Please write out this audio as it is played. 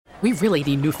We really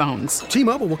need new phones.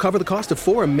 T-Mobile will cover the cost of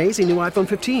 4 amazing new iPhone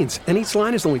 15s, and each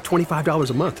line is only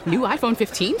 $25 a month. New iPhone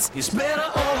 15s? It's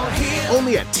better over here.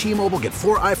 Only at T-Mobile, get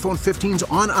 4 iPhone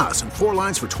 15s on us and 4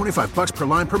 lines for $25 per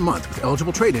line per month with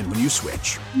eligible trade-in when you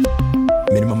switch.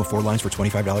 Minimum of 4 lines for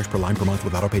 $25 per line per month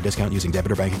with autopay discount using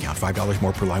debit or bank account. $5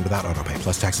 more per line without autopay,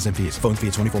 plus taxes and fees. Phone fee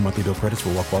at 24 monthly bill credits for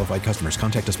well-qualified customers.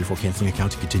 Contact us before canceling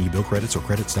account to continue bill credits or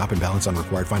credit stop and balance on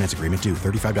required finance agreement due.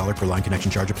 $35 per line connection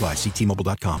charge applies. See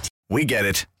T-Mobile.com. We get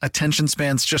it. Attention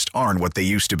spans just aren't what they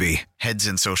used to be. Heads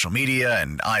in social media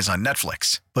and eyes on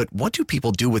Netflix. But what do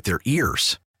people do with their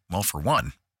ears? Well, for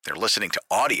one, they're listening to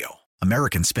audio.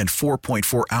 Americans spend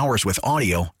 4.4 hours with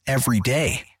audio every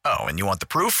day. Oh, and you want the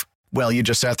proof? Well, you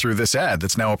just sat through this ad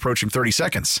that's now approaching 30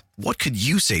 seconds. What could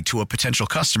you say to a potential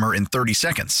customer in 30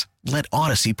 seconds? Let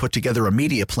Odyssey put together a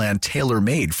media plan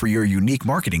tailor-made for your unique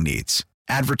marketing needs.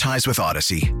 Advertise with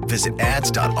Odyssey. Visit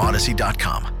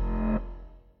ads.odyssey.com.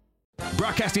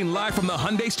 Broadcasting live from the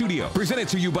Hyundai Studio, presented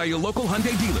to you by your local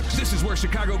Hyundai dealers. This is where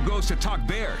Chicago goes to talk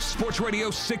Bears. Sports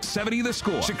Radio 670 The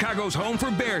Score. Chicago's home for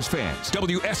Bears fans.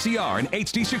 WSCR and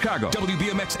HD Chicago.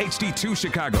 WBMX HD2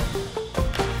 Chicago.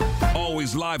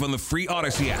 Always live on the free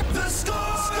Odyssey app. The Score!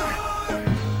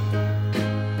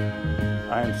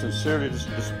 I am sincerely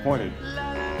disappointed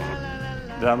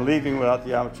that I'm leaving without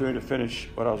the opportunity to finish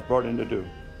what I was brought in to do.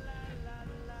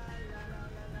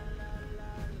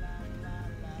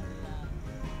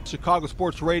 Chicago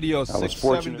Sports Radio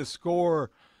 670 The Score.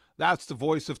 That's the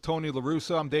voice of Tony La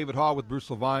Russa. I'm David Hall with Bruce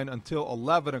Levine until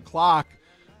 11 o'clock.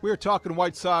 We're talking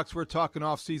White Sox. We're talking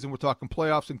offseason. We're talking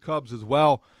playoffs and Cubs as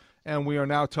well. And we are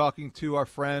now talking to our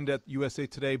friend at USA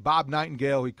Today, Bob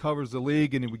Nightingale. He covers the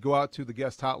league, and we go out to the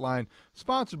guest hotline,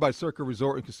 sponsored by Circa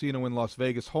Resort and Casino in Las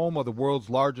Vegas, home of the world's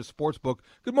largest sports book.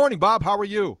 Good morning, Bob. How are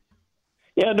you?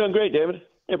 Yeah, I'm doing great, David.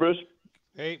 Hey, Bruce.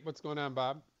 Hey, what's going on,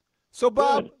 Bob? So,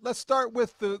 Bob, let's start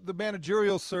with the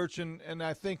managerial search, and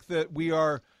I think that we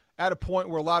are at a point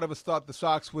where a lot of us thought the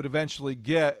Sox would eventually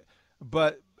get,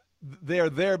 but they are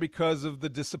there because of the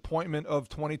disappointment of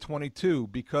 2022,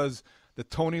 because the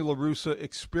Tony La Russa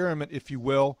experiment, if you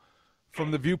will,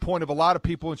 from the viewpoint of a lot of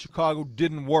people in Chicago,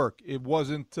 didn't work. It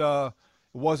wasn't a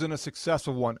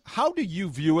successful one. How do you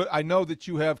view it? I know that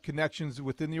you have connections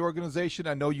within the organization.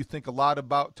 I know you think a lot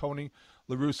about Tony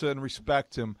La Russa and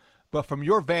respect him. But from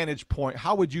your vantage point,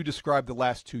 how would you describe the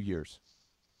last 2 years?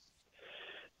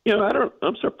 You know,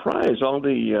 I'm surprised all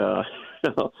the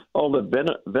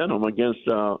venom against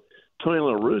Tony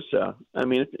La Russa. I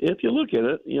mean, if you look at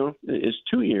it, you know, it's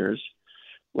 2 years.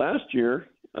 Last year,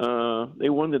 they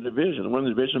won the division. They won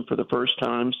the division for the first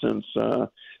time since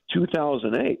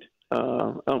 2008.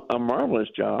 A marvelous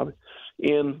job.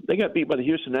 And they got beat by the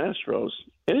Houston Astros.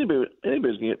 Anybody's going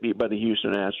to get beat by the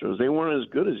Houston Astros. They weren't as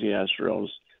good as the Astros.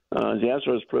 The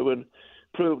Astros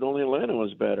proved only Atlanta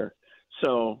was better.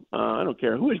 So I don't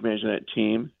care who is managing that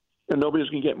team, and nobody's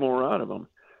going to get more out of them.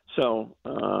 So,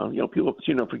 you know, people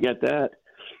forget that.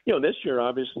 You know, this year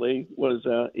obviously was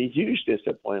a huge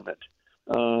disappointment.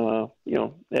 You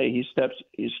know, hey, he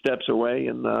steps away,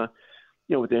 and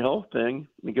you know, with the health thing,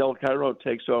 Miguel Cairo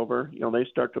takes over. You know, they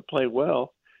start to play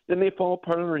well, then they fall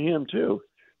apart under him too.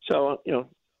 So, you know,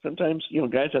 sometimes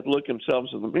guys have to look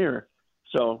themselves in the mirror.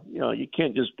 So, you know, you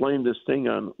can't just blame this thing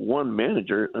on one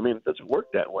manager. I mean, it doesn't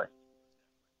work that way.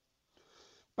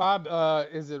 Bob,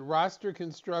 is it roster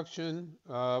construction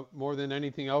more than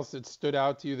anything else that stood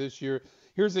out to you this year?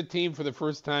 Here's a team for the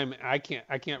first time I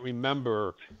can't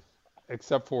remember,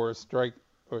 except for a strike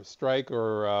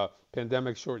or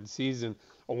pandemic shortened season,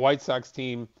 a White Sox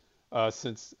team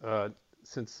since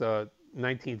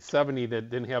 1970 that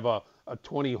didn't have a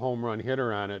 20 home run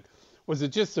hitter on it. Was it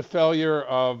just a failure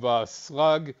of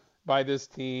slug by this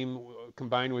team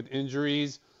combined with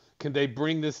injuries? Can they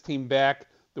bring this team back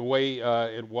the way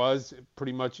it was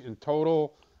pretty much in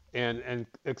total and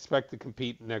expect to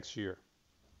compete next year?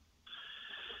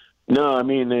 No, I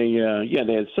mean, they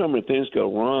had so many things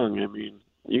go wrong. I mean,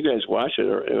 you guys watch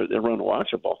it, they're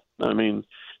unwatchable. I mean,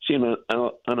 seem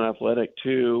unathletic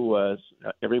too.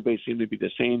 Everybody seemed to be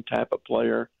the same type of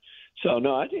player. So,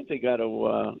 no, I think they got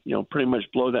to, pretty much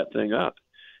blow that thing up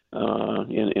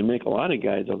and make a lot of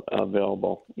guys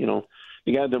available. You know,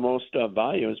 the guy the most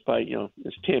value is probably,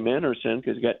 is Tim Anderson,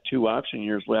 because he's got 2 option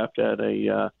years left at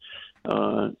a,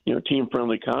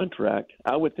 team-friendly contract.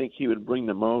 I would think he would bring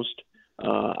the most.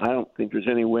 I don't think there's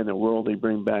any way in the world they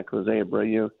bring back Jose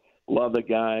Abreu. Love the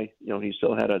guy. You know, he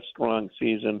still had a strong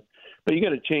season. But you got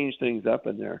to change things up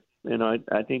in there. And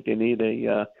I think they need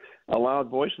a loud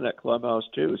voice in that clubhouse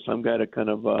too. Some guy to kind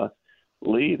of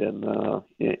lead and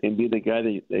be the guy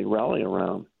they rally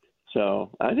around. So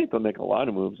I think they'll make a lot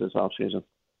of moves this offseason.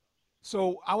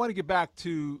 So I want to get back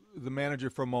to the manager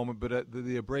for a moment, but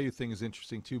the Abreu thing is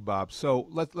interesting too, Bob. So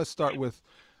let's start with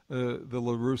the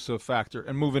La Russa factor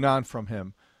and moving on from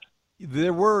him.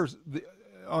 There were the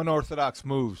unorthodox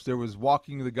moves. There was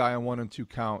walking the guy on 1 and 2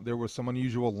 count. There were some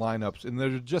unusual lineups, and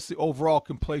there's just the overall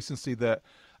complacency that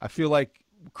I feel like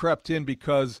crept in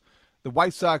because the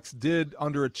White Sox did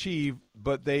underachieve,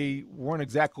 but they weren't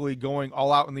exactly going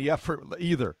all out in the effort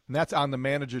either. And that's on the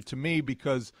manager to me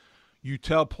because you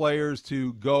tell players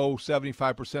to go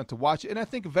 75% to watch it. And I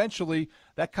think eventually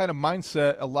that kind of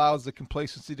mindset allows the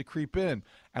complacency to creep in.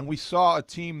 And we saw a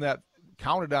team that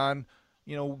counted on,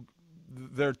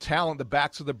 their talent, the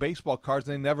backs of their baseball cards,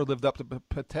 and they never lived up to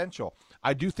potential.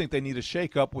 I do think they need a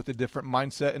shakeup with a different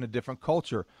mindset and a different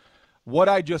culture. What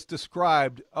I just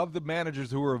described of the managers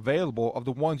who are available, of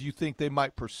the ones you think they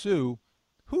might pursue,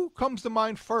 who comes to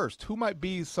mind first? Who might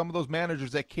be some of those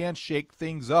managers that can shake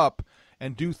things up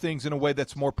and do things in a way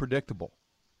that's more predictable?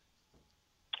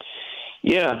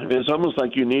 Yeah, it's almost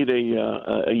like you need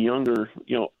a younger,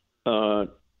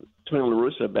 Tony La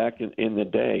Russa back in the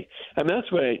day. And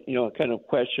that's why, I kind of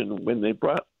questioned when they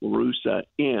brought La Russa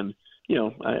in.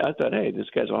 I thought, hey, this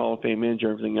guy's a Hall of Fame manager,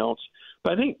 everything else.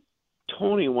 But I think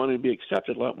Tony wanted to be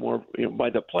accepted a lot more by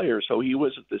the players, so he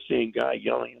wasn't the same guy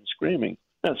yelling and screaming.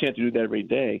 Not saying you have to do that every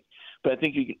day, but I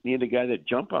think you need a guy that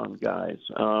jump on guys.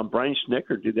 Brian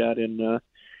Snitker did that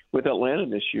with Atlanta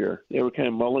this year. They were kind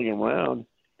of mulling around,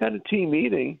 had a team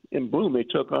meeting, and boom, they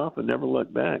took off and never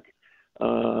looked back.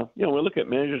 We look at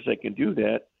managers that can do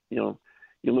that. You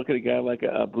look at a guy like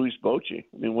Bruce Bochy.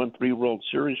 Won 3 World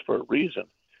Series for a reason.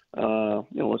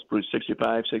 What's Bruce,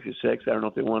 65, 66? I don't know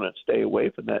if they want to stay away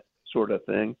from that sort of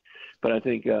thing. But I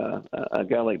think a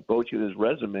guy like Bochy with his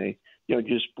resume,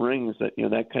 just brings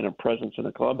that kind of presence in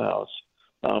the clubhouse.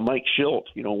 Mike Schilt,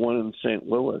 won in St.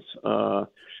 Louis for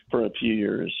a few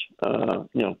years.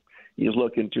 He's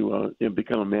looking to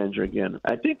become a manager again.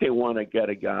 I think they want to get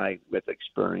a guy with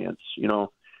experience.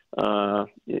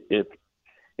 If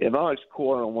Alex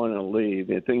Cora wanted to leave,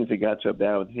 the things that got so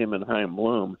bad with him and Chaim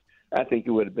Bloom, I think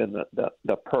it would have been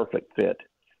the perfect fit.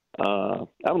 I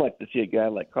would like to see a guy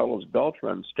like Carlos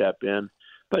Beltran step in,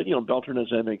 but Beltran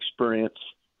doesn't have experience,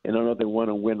 and I don't know if they want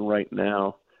to win right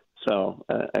now. So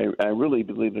I really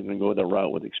believe they're going to go the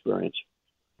route with experience.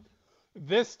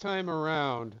 This time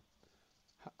around,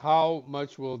 how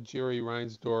much will Jerry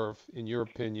Reinsdorf, in your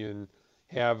opinion,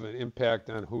 have an impact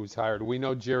on who's hired? We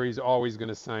know Jerry's always going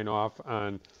to sign off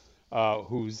on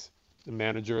who's the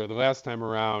manager. The last time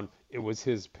around, it was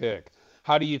his pick.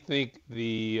 How do you think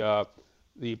the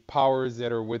powers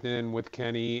that are within with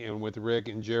Kenny and with Rick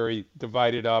and Jerry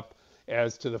divided up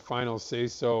as to the final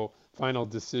say-so, final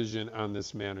decision on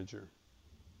this manager?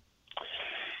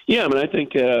 Yeah, I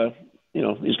think he's going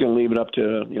to leave it up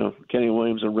to Kenny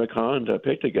Williams and Rick Hahn to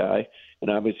pick the guy, and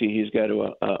obviously he's got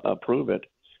to approve it.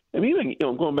 Even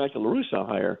going back to La Russa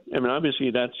hire,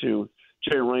 obviously that's who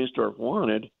Jerry Reinsdorf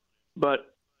wanted, but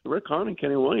Rick Hahn and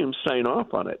Kenny Williams sign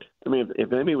off on it.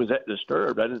 If anybody was that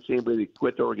disturbed, I didn't see anybody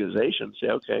quit the organization and say,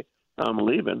 okay, I'm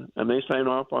leaving. And they sign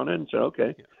off on it and say,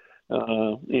 okay,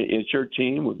 it's your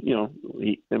team.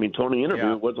 Tony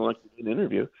interviewed. It wasn't like an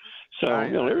interview. So,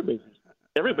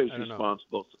 everybody's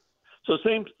responsible. So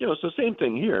same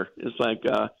thing here. It's like,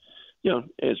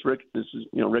 it's Rick, this is,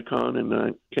 Rick Hahn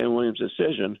and Kenny Williams'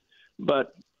 decision.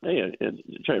 But, hey,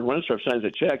 Reinsdorf signs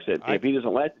a check that if he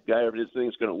doesn't like the guy, or this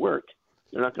thing's going to work,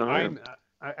 they're not going to hire him.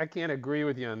 I can't agree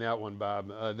with you on that one, Bob.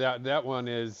 That one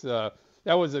is that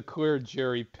was a clear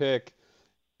Jerry pick.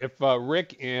 If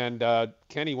Rick and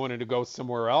Kenny wanted to go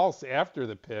somewhere else after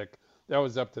the pick, that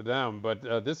was up to them.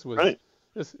 But this was right.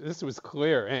 This was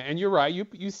clear, and you're right.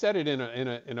 You said it in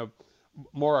a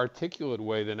more articulate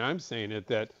way than I'm saying it.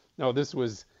 That no, this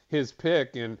was his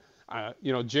pick, and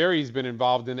Jerry's been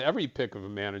involved in every pick of a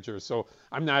manager. So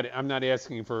I'm not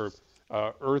asking for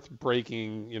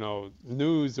earth-breaking,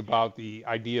 news about the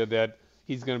idea that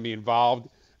he's going to be involved.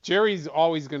 Jerry's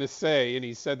always going to say, and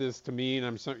he said this to me, and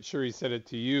I'm sure he said it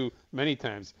to you many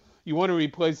times, you want to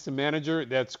replace the manager?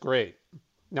 That's great.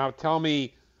 Now tell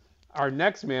me, our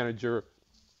next manager,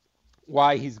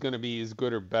 why he's going to be as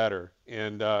good or better,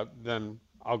 and then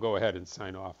I'll go ahead and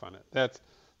sign off on it. That's.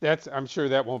 I'm sure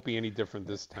that won't be any different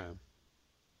this time.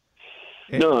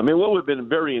 No, what would have been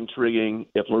very intriguing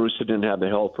if La Russa didn't have the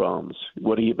health problems,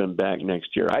 would he have been back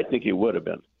next year? I think he would have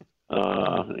been.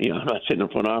 I'm not sitting in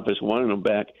the front office wanting him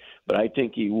back, but I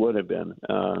think he would have been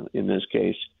in this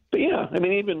case. But yeah,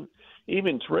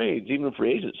 even trades, even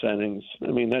free agent signings,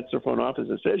 that's the front office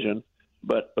decision.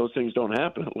 But those things don't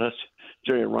happen unless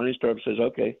Jerry Reinsdorf says,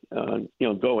 okay,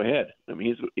 go ahead.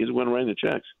 He's the one writing the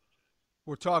checks.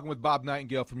 We're talking with Bob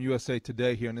Nightingale from USA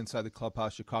Today here on Inside the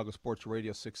Clubhouse, Chicago Sports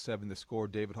Radio 670 The Score.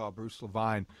 David Hall, Bruce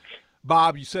Levine.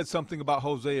 Bob, you said something about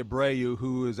Jose Abreu,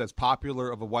 who is as popular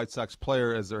of a White Sox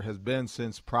player as there has been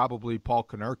since probably Paul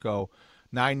Konerko.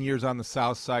 9 years on the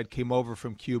South Side, came over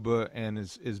from Cuba, and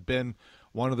has been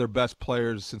one of their best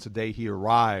players since the day he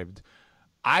arrived.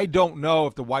 I don't know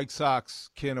if the White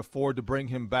Sox can afford to bring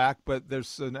him back, but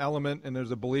there's an element and there's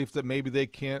a belief that maybe they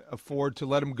can't afford to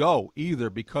let him go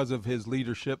either because of his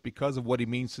leadership, because of what he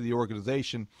means to the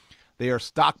organization. They are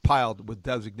stockpiled with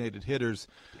designated hitters.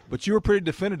 But you were pretty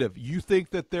definitive. You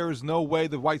think that there is no way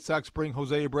the White Sox bring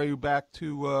Jose Abreu back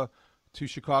to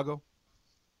Chicago?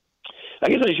 I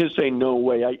guess I should say no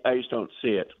way. I just don't see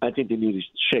it. I think they need to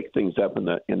shake things up in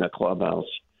the clubhouse.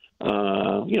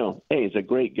 Hey, he's a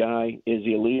great guy. Is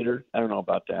he a leader? I don't know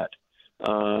about that.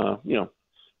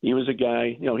 He was a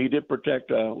guy, he did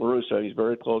protect La Russa. He's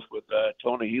very close with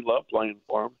Tony. He loved playing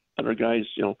for him. Other guys,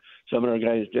 some other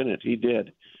guys didn't. He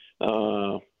did.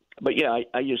 But, yeah,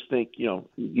 I just think,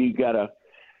 you got to,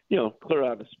 clear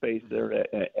out a space there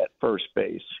at first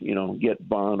base, get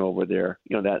Bond over there,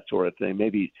 that sort of thing.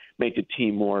 Maybe make the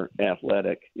team more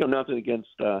athletic. Nothing against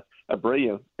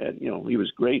Abreu. He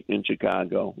was great in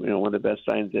Chicago, one of the best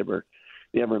signings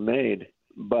they ever made.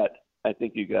 But I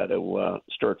think you got to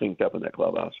stir things up in that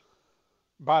clubhouse.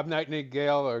 Bob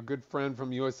Nightingale, a good friend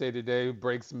from USA Today, who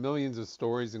breaks millions of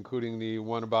stories, including the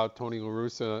one about Tony La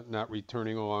Russa not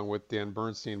returning along with Dan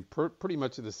Bernstein, pretty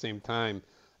much at the same time,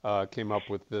 came up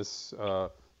with this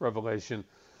revelation.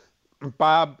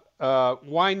 Bob,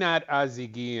 why not Ozzie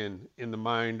Guillen in the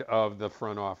mind of the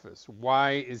front office?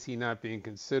 Why is he not being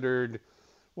considered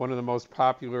one of the most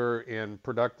popular and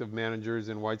productive managers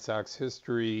in White Sox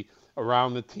history,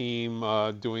 around the team,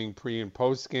 doing pre- and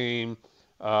post-game?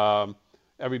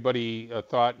 Everybody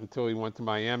thought until he went to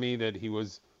Miami that he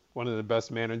was one of the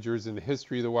best managers in the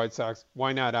history of the White Sox.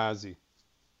 Why not Ozzie?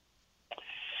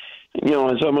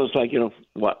 It's almost like,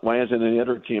 why hasn't any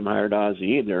other team hired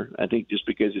Ozzie either? I think just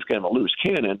because he's kind of a loose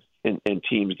cannon, and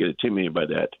teams get intimidated by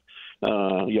that.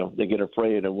 They get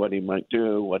afraid of what he might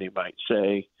do, what he might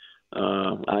say.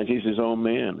 Ozzie's his own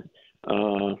man.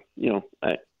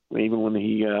 Even when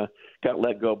he got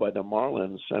let go by the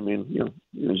Marlins,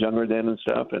 he was younger then and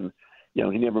stuff, and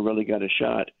he never really got a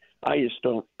shot. I just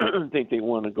don't think they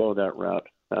want to go that route.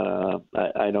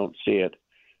 I don't see it.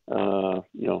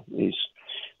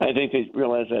 I think they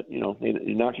realize that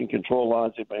they're not going to control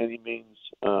Ozzie by any means.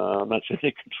 I'm not sure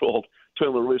they controlled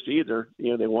Tony La Russa either.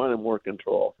 They wanted more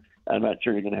control. I'm not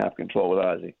sure you're going to have control with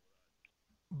Ozzie.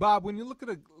 Bob, when you look at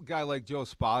a guy like Joe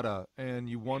Espada and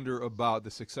you wonder about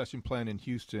the succession plan in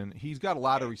Houston, he's got a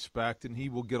lot of respect and he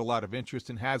will get a lot of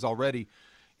interest and has already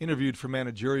interviewed for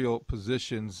managerial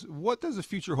positions. What does the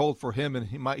future hold for him,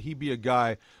 and might he be a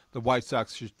guy the White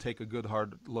Sox should take a good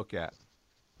hard look at?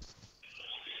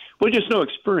 Well, just no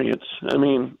experience. I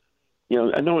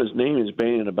know his name is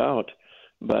bandied about,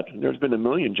 but there's been a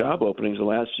million job openings the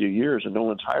last few years and no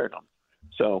one's hired him.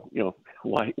 So,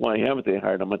 why haven't they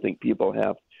hired him? I think people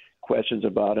have questions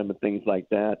about him and things like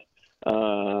that.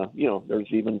 There's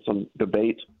even some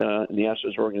debate in the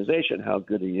Astros organization how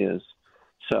good he is.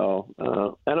 So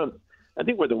I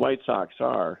think where the White Sox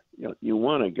are, you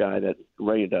want a guy that's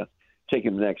ready to take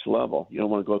him to the next level. You don't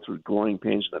want to go through growing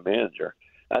pains with the manager.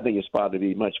 I think Espada to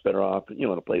be much better off, in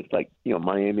a place like,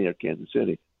 Miami or Kansas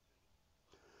City.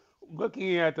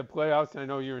 Looking at the playoffs, I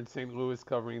know you're in St. Louis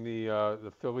covering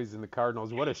the Phillies and the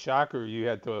Cardinals. What a shocker you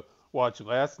had to watch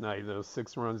last night, those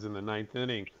 6 runs in the 9th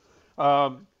inning.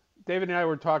 David and I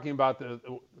were talking about the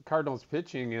Cardinals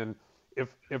pitching, and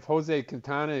if Jose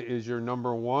Quintana is your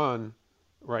number one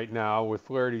right now, with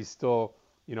Flaherty still,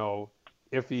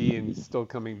 iffy and still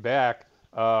coming back,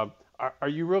 are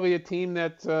you really a team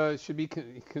that should be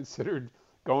considered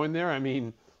going there?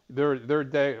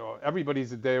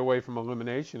 Everybody's a day away from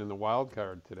elimination in the wild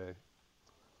card today.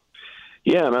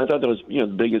 Yeah, and I thought that was the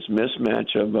biggest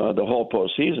mismatch of the whole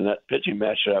postseason, that pitching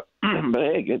matchup. But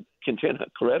hey, give Quintana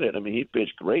credit. He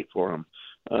pitched great for them.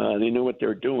 They knew what they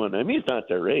were doing. It's not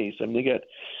their ace. They got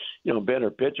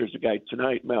better pitchers. The guy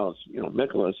tonight, Miles,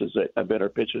 Mikolas is a better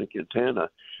pitcher than Quintana.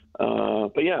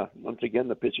 But yeah, once again,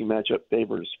 the pitching matchup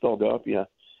favors Philadelphia.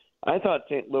 I thought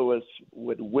St. Louis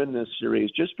would win this series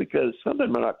just because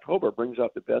sometime in October brings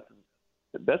out the best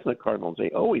in the Cardinals. They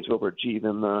always overachieve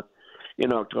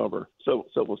in October. So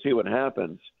we'll see what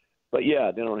happens. But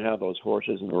yeah, they don't have those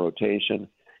horses in the rotation,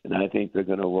 and I think they're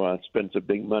going to spend some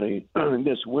big money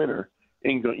this winter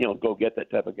and go get that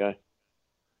type of guy.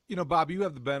 Bob, you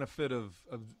have the benefit of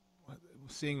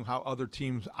seeing how other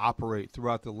teams operate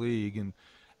throughout the league, and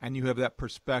and you have that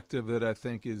perspective that I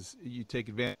think is you take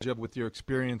advantage of with your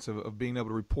experience of being able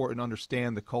to report and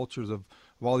understand the cultures of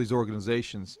all these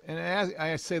organizations. And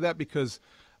I say that because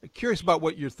I'm curious about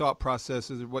what your thought process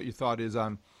is, or what your thought is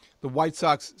on the White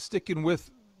Sox sticking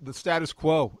with the status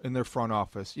quo in their front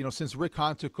office. Since Rick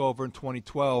Hahn took over in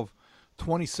 2012,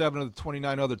 27 of the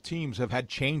 29 other teams have had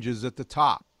changes at the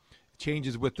top,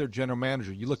 changes with their general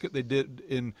manager. You look at they did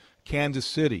in Kansas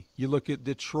City, you look at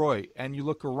Detroit, and you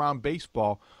look around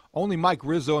baseball. Only Mike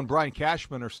Rizzo and Brian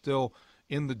Cashman are still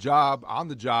on the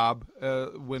job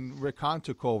when Rick Hahn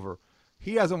took over.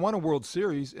 He hasn't won a World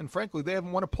Series, and frankly, they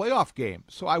haven't won a playoff game.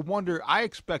 So I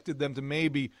expected them to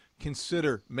maybe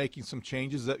consider making some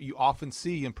changes that you often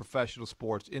see in professional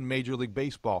sports, in Major League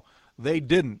Baseball. They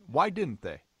didn't. Why didn't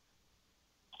they?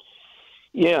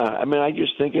 Yeah, I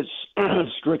just think it's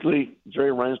strictly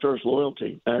Jerry Reinsdorf's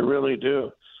loyalty. I really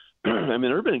do.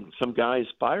 There have been some guys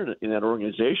fired in that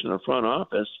organization, the front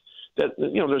office, that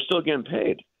they're still getting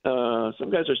paid. Some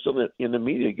guys are still in the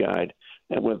media guide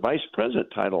and with vice president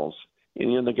titles.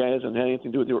 And the guy hasn't had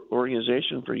anything to do with the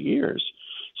organization for years.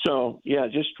 So, yeah,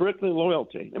 just strictly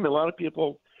loyalty. A lot of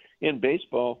people in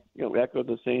baseball, echo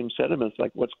the same sentiments,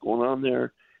 like what's going on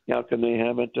there. How can they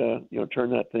haven't,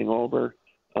 turned that thing over?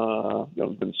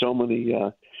 There's been so many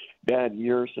bad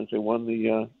years since they won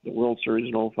the World Series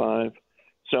in 2005.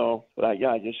 So, but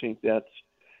I just think that's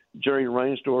Jerry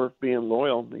Reinsdorf being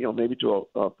loyal, maybe to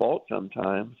a fault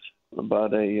sometimes,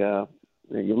 but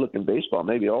you look in baseball,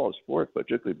 maybe all of sports, but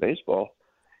particularly baseball,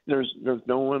 there's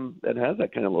no one that has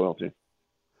that kind of loyalty.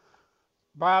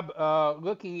 Bob,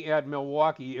 looking at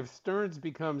Milwaukee, if Stearns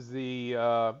becomes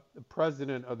the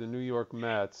president of the New York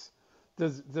Mets,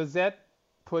 does that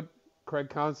put Craig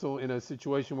Counsell in a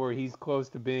situation where he's close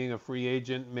to being a free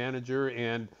agent manager,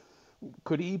 and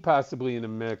could he possibly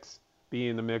be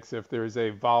in the mix if there's a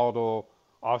volatile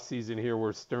offseason here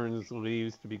where Stearns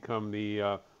leaves to become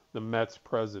the Mets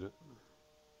president?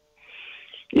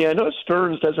 Yeah, I know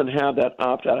Stearns doesn't have that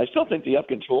opt-out. I still think they have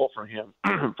control for him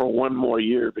for one more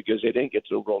year because they didn't get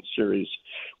to the World Series,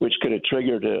 which could have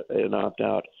triggered an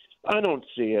opt-out. I don't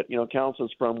see it.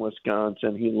 Counsell's from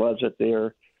Wisconsin. He loves it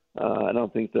there. I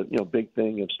don't think that, big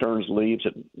thing, if Stearns leaves,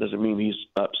 it doesn't mean he's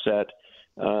upset.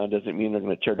 Doesn't mean they're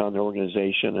going to tear down the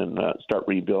organization and start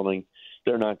rebuilding.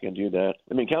 They're not going to do that.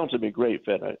 Counsell would be a great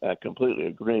fit. I completely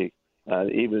agree.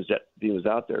 He was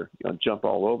out there, jump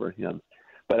all over him.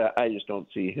 But I just don't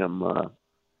see him. I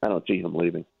don't see him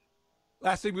leaving.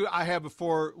 Last thing I have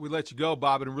before we let you go,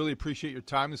 Bob, and I really appreciate your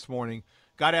time this morning.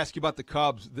 Got to ask you about the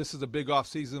Cubs. This is a big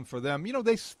offseason for them.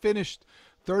 They finished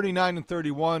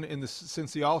 39-31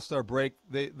 since the All-Star break.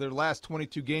 Their last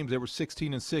 22 games, they were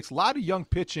 16-6. A lot of young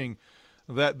pitching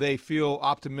that they feel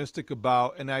optimistic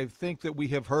about, and I think that we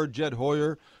have heard Jed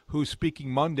Hoyer, who's speaking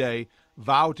Monday,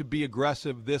 vow to be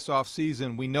aggressive this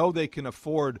offseason. We know they can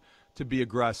afford to be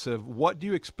aggressive. What do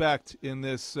you expect in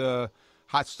this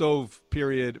hot stove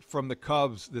period from the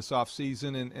Cubs this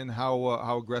offseason, and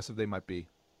how aggressive they might be?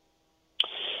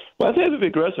 Well, I think they'll be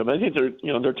aggressive. I think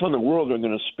they're telling the world they're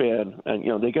going to spin,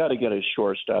 and they got to get a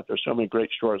shortstop. There's so many great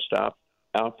shortstops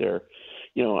out there.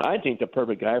 I think the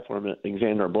perfect guy for him is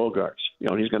Xander Bogaerts.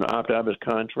 He's going to opt out of his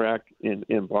contract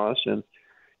in Boston.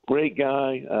 Great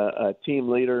guy, a team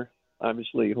leader.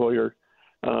 Obviously, Hoyer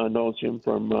knows him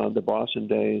from the Boston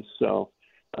days. So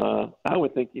I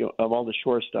would think, of all the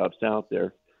shortstops out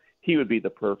there, he would be the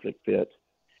perfect fit.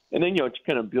 And then, to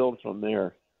kind of build from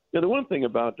there. The one thing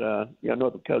about, I know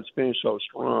the Cubs finished so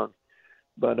strong,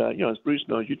 but, as Bruce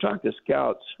knows, you talk to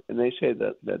scouts, and they say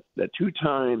that two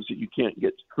times that you can't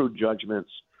get true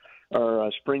judgments are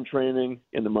spring training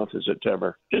in the month of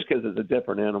September, just because it's a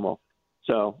different animal.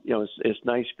 So, it's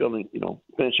nice feeling,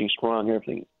 finishing strong,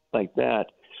 everything like that.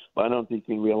 But I don't think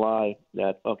you can rely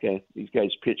that, okay, these guys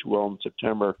pitch well in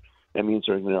September. That means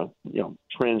they're going to,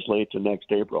 translate to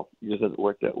next April. It just doesn't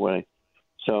work that way.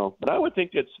 So, but I would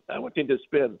think this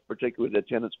spin, particularly with the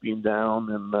attendance being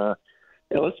down, and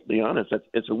let's be honest,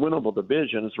 it's a winnable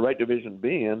division. It's the right division to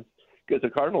be in because the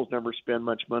Cardinals never spend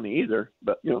much money either,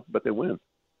 but they win.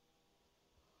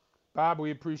 Bob,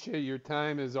 we appreciate your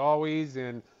time as always,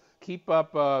 and keep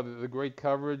up the great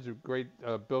coverage, great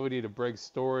ability to break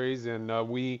stories, and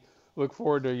we look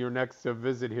forward to your next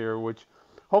visit here, which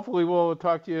hopefully we'll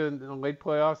talk to you in the late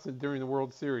playoffs and during the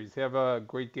World Series. Have a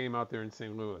great game out there in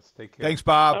St. Louis. Take care. Thanks,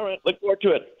 Bob. All right, look forward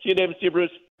to it. See you, David. See you,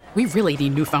 Bruce. We really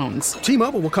need new phones.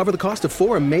 T-Mobile will cover the cost of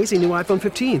 4 amazing new iPhone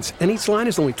 15s, and each line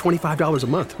is only $25 a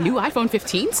month. New iPhone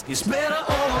 15s? It's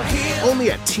better over here.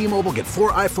 Only at T-Mobile, get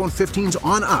 4 iPhone 15s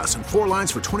on us and 4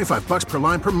 lines for $25 per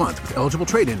line per month with eligible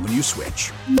trade-in when you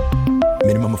switch.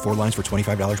 Minimum of 4 lines for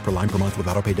 $25 per line per month with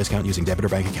autopay discount using debit or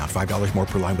bank account. $5 more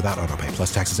per line without autopay,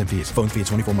 plus taxes and fees. Phone fee at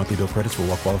 24 monthly bill credits for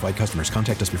well-qualified customers.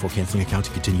 Contact us before canceling account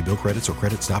to continue bill credits or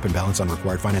credit stop and balance on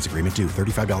required finance agreement due.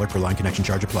 $35 per line connection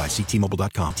charge applies. See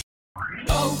T-Mobile.com.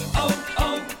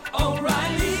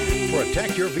 O'Reilly.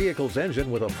 Protect your vehicle's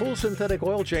engine with a full synthetic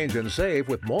oil change and save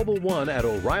with Mobil 1 at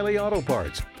O'Reilly Auto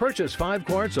Parts. Purchase 5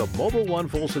 quarts of Mobil 1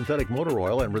 full synthetic motor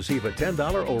oil and receive a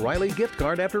 $10 O'Reilly gift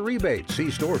card after rebate.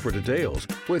 See store for details.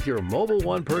 With your Mobil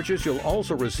 1 purchase, you'll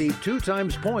also receive 2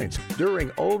 times points during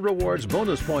O Rewards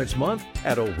Bonus Points Month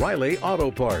at O'Reilly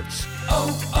Auto Parts.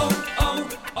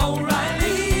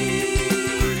 O'Reilly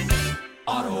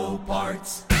Auto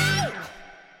Parts.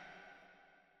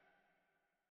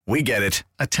 We get it.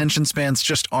 Attention spans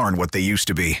just aren't what they used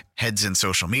to be. Heads in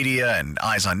social media and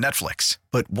eyes on Netflix.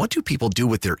 But what do people do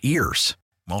with their ears?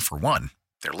 Well, for one,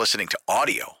 they're listening to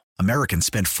audio. Americans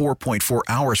spend 4.4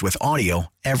 hours with audio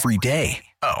every day.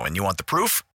 Oh, and you want the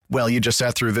proof? Well, you just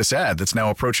sat through this ad that's now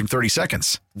approaching 30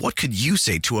 seconds. What could you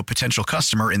say to a potential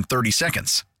customer in 30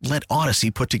 seconds? Let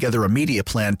Odyssey put together a media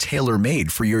plan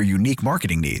tailor-made for your unique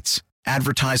marketing needs.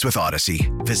 Advertise with Odyssey.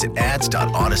 Visit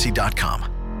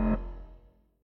ads.odyssey.com.